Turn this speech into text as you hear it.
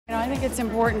I think it's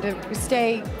important to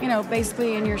stay,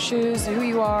 basically in your shoes, who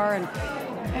you are, and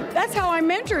that's how I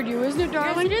mentored you, isn't it,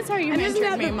 darling? Yes, it is how you mentored me, isn't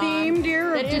that the theme,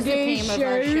 dear, of today's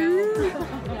show?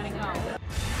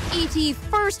 E.T.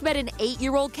 first met an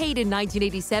 8-year-old Kate in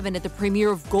 1987 at the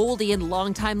premiere of Goldie and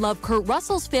longtime love Kurt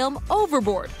Russell's film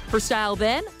Overboard. Her style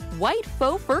then, white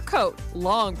faux fur coat,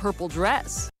 long purple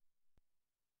dress.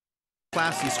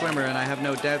 Classy swimmer, and I have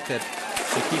no doubt that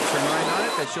she keeps her mind on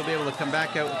it, that she'll be able to come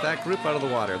back out with that group out of the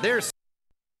water. There's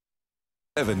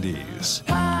 70s.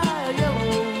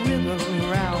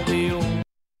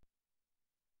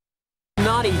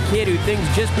 Naughty kid who thinks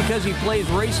just because he plays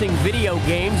racing video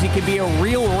games he can be a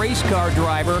real race car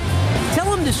driver.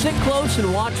 Tell him to sit close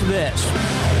and watch this.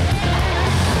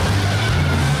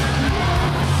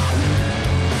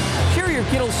 Sure, your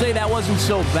kid will say that wasn't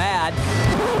so bad,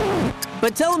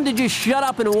 but tell him to just shut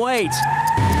up and wait.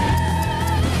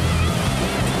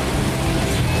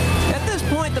 At this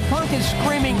point, the punk is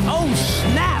screaming, "Oh,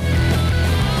 snap!"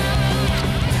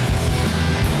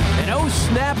 And oh,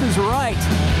 snap is right.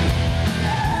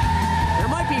 There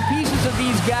might be pieces of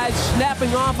these guys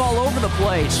snapping off all over the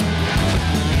place.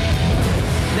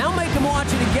 Now make them watch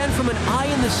it again from an eye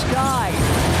in the sky.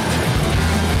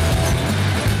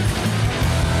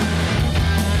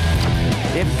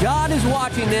 If God is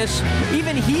watching this,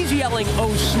 even he's yelling,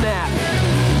 "Oh, snap."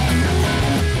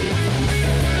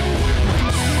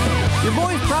 Your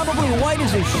boy's probably white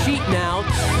as a sheet now.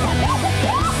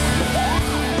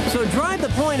 So drive the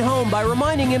point home by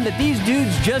reminding him that these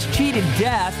dudes just cheated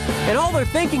death, and all they're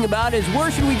thinking about is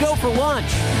where should we go for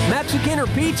lunch, Mexican or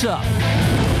pizza?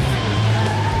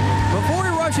 Before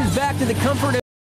he rushes back to the comfort of